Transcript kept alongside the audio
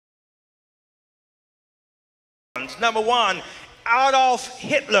Number one, Adolf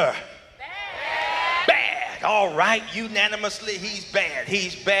Hitler. Bad. All right, unanimously, he's bad.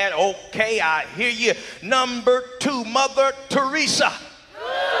 He's bad. Okay, I hear you. Number two, Mother Teresa.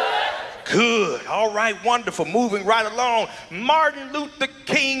 Good. All right, wonderful. Moving right along. Martin Luther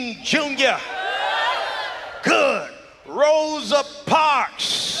King Jr. Good. Rosa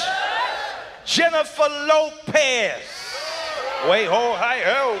Parks. Jennifer Lopez. Wait,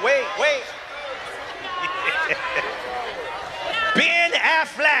 wait. Ben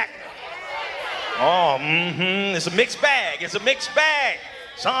Affleck. Oh, it's a mixed bag. It's a mixed bag.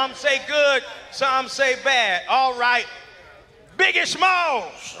 Some say good, some say bad. All right. Biggie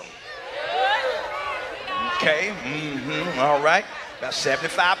Smalls. Okay, all right. About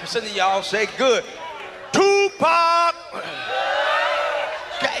 75% of y'all say good. Tupac.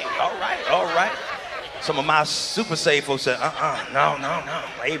 Okay, all right. Some of my super safe folks said, no,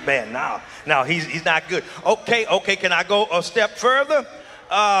 amen, no, he's not good. Okay, can I go a step further?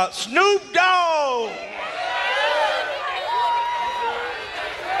 Snoop Dogg.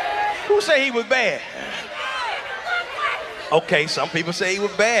 Who say he was bad? Okay, some people say he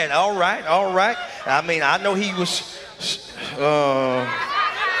was bad. All right. I mean, I know he was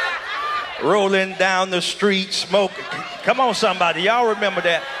rolling down the street smoking. Come on, somebody, y'all remember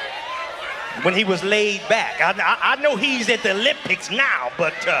that? When he was laid back. I know he's at the Olympics now,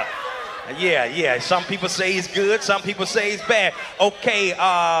 but yeah. Some people say he's good, some people say he's bad. Okay,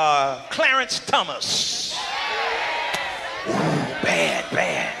 Clarence Thomas. Ooh,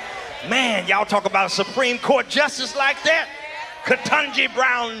 bad. Man, y'all talk about a Supreme Court justice like that? Ketanji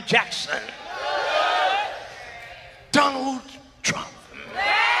Brown Jackson. Donald Trump.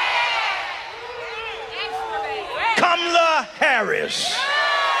 Kamala Harris.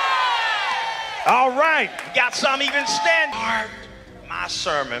 All right, got some even stand. Start my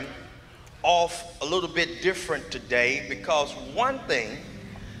sermon off a little bit different today because one thing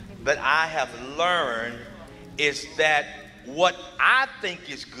that I have learned is that what I think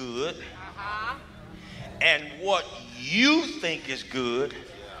is good and what you think is good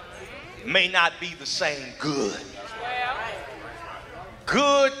may not be the same good.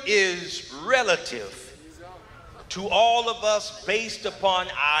 Good is relative to all of us based upon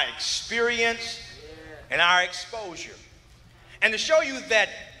our experience and our exposure. And to show you that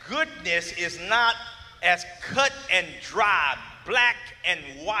goodness is not as cut and dry, black and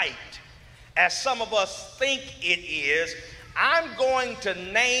white, as some of us think it is, I'm going to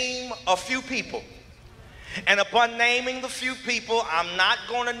name a few people. And upon naming the few people, I'm not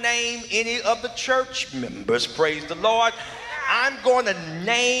going to name any of the church members, praise the Lord. I'm going to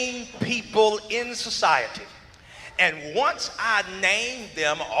name people in society. And once I name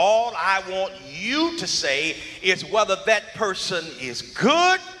them, all I want you to say is whether that person is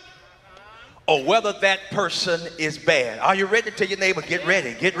good or whether that person is bad. Are you ready? Tell your neighbor, get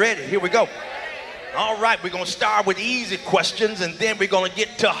ready. Here we go. All right, we're going to start with easy questions and then we're going to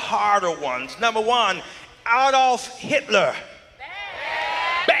get to harder ones. Number one, Adolf Hitler.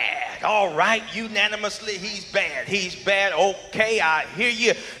 Bad. All right, unanimously, he's bad. He's bad. Okay, I hear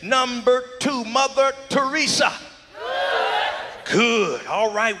you. Number two, Mother Teresa. Good.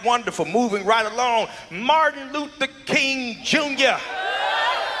 All right, wonderful. Moving right along. Martin Luther King Jr.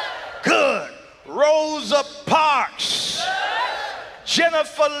 Good. Rosa Parks.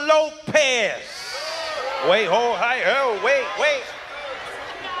 Jennifer Lopez. Wait.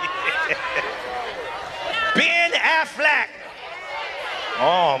 Ben Affleck.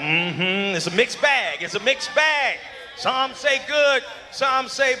 Oh, it's a mixed bag. It's a mixed bag. Some say good, some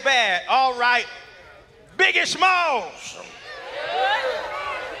say bad. All right. Biggie Smalls.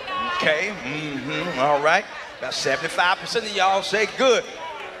 Okay, all right. About 75% of y'all say good.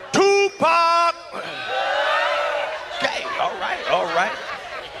 Tupac. Okay, all right.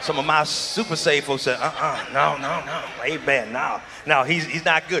 Some of my super safe folks said, no, amen, no, he's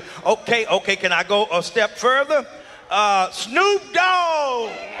not good. Okay, can I go a step further? Snoop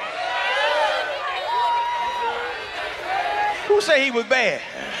Dogg. Who say he was bad?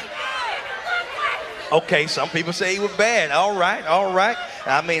 Okay, some people say he was bad. All right.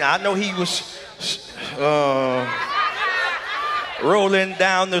 I mean, I know he was rolling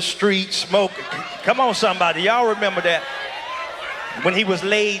down the street smoking. Come on, somebody, y'all remember that? When he was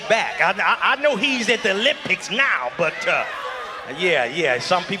laid back. I know he's at the Olympics now, but yeah.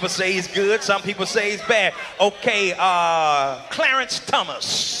 Some people say he's good, some people say he's bad. Okay, Clarence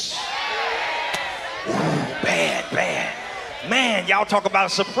Thomas. Ooh, bad. Man, y'all talk about a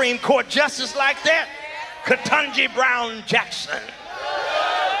Supreme Court justice like that? Ketanji Brown Jackson.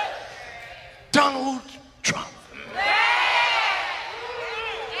 Donald Trump.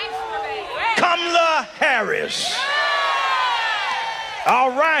 Kamala Harris.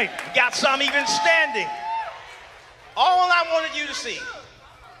 All right, got some even standing. All I wanted you to see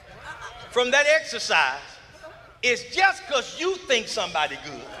from that exercise is just because you think somebody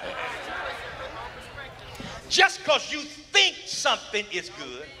good, just because you think something is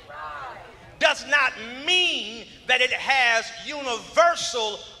good, does not mean that it has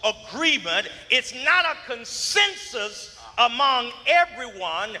universal agreement. It's not a consensus among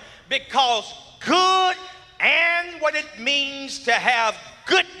everyone, because good and what it means to have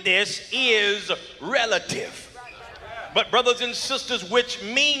goodness is relative. But brothers and sisters, which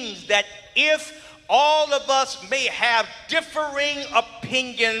means that if all of us may have differing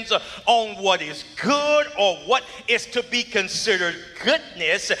opinions on what is good or what is to be considered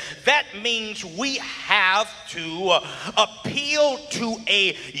goodness, that means we have to appeal to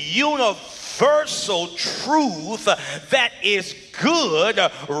a universal truth that is good,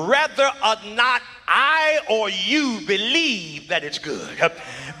 whether or not I or you believe that it's good,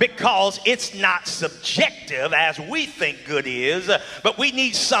 because it's not subjective as we think good is, but we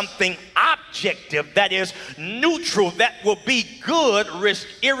need something objective that is neutral, that will be good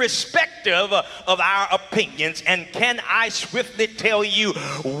irrespective of our opinions. And can I swiftly tell you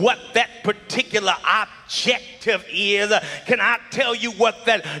what that particular objective is? Can I tell you what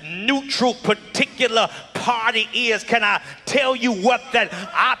that neutral particular party is? Can I tell you what that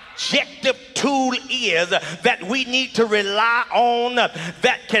objective tool is that we need to rely on,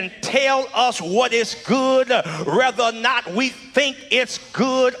 that can tell us what is good, whether or not we think it's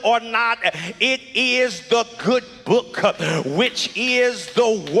good or not? It is the good book, which is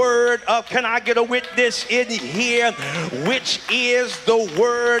the word of, can I get a witness in here, which is the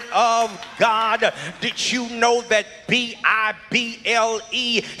word of God. Did you know that BIBLE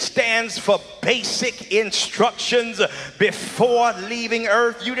stands for basic instructions before leaving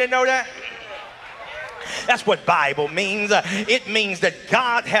earth? You didn't know that? That's what Bible means. It means that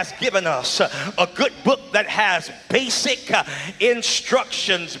God has given us a good book that has basic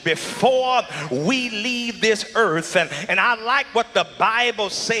instructions before we leave this earth. And I like what the Bible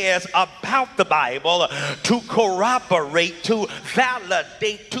says about the Bible to corroborate, to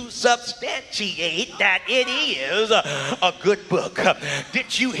validate, to substantiate that it is a good book.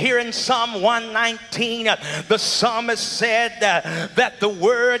 Did you hear in Psalm 119, the psalmist said that the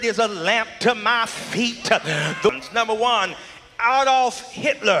word is a lamp to my feet. Number one, Adolf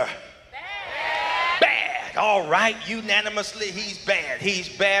Hitler. Bad. All right, unanimously, he's bad. He's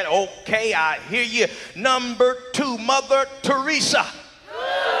bad. Okay, I hear you. Number two, Mother Teresa.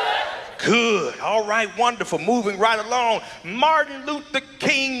 Good. All right, wonderful. Moving right along. Martin Luther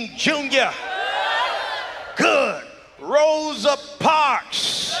King Jr. Good. Rosa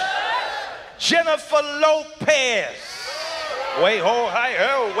Parks. Jennifer Lopez. Wait,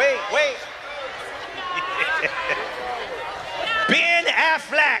 wait. Ben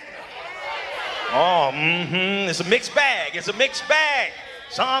Affleck. Oh, it's a mixed bag. It's a mixed bag.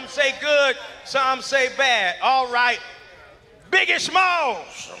 Some say good, some say bad. All right. Biggie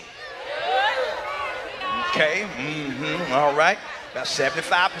Smalls. Okay. All right. About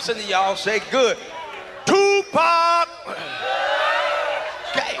 75% of y'all say good. Tupac.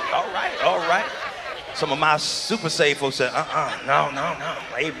 Okay. All right. Some of my super safe folks said, no.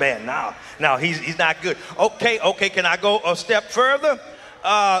 Amen. No, he's not good. Okay, can I go a step further?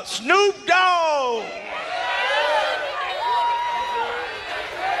 Snoop Dogg.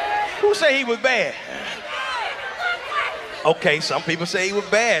 Who say he was bad? Okay, some people say he was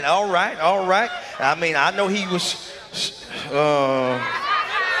bad. All right. I mean, I know he was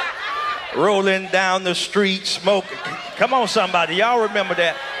rolling down the street smoking. Come on, somebody. Y'all remember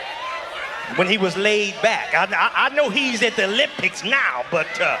that? When he was laid back. I know he's at the Olympics now, but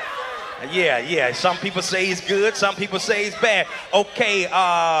yeah. Some people say he's good, some people say he's bad. Okay,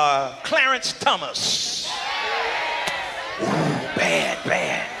 Clarence Thomas. Ooh,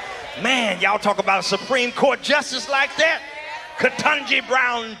 bad. Man, y'all talk about a Supreme Court justice like that? Ketanji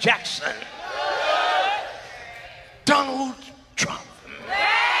Brown Jackson. Donald Trump.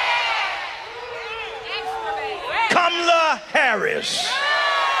 Kamala Harris.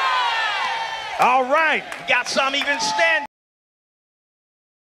 All right, got some even standing.